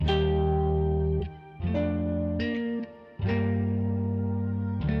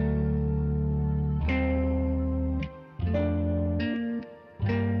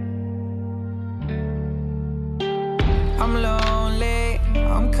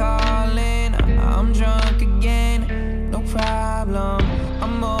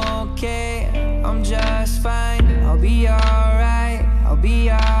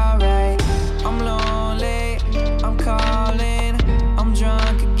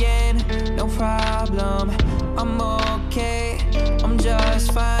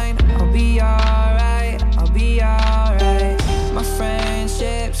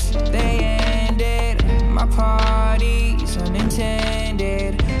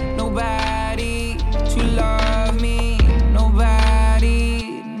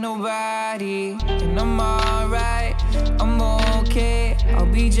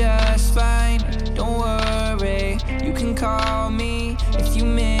call me if you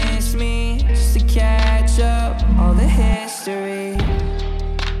miss me, just to catch up all the history.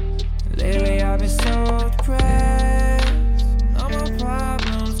 Lately I've been so depressed, all my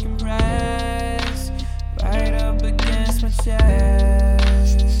problems compressed right up against my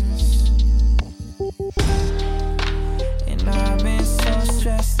chest. And I've been so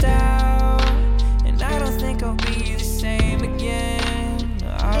stressed out, and I don't think I'll be the same again.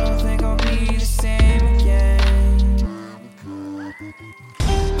 I don't think I'll be the same again.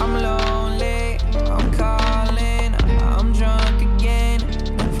 I'm lonely, I'm calling, I'm drunk again,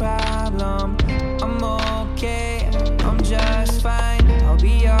 no problem. I'm okay, I'm just fine. I'll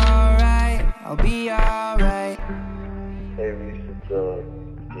be alright, I'll be alright. Hey Reece, it's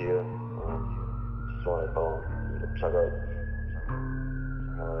Dia. Just wanna check out.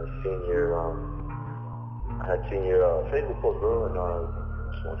 I had seen your Facebook post, bro, and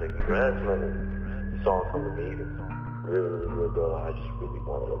just wanna say congrats, man. And the song's come to me. It's really good, bro. I just really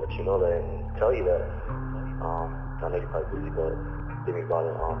wanted to let you know that and tell you that. I know you're probably busy, but didn't about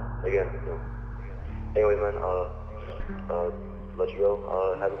it. Again, anyways, man, let you go.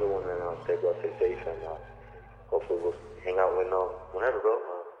 Have a good one, man. Stay blessed, stay safe, and hopefully we'll hang out whenever, bro.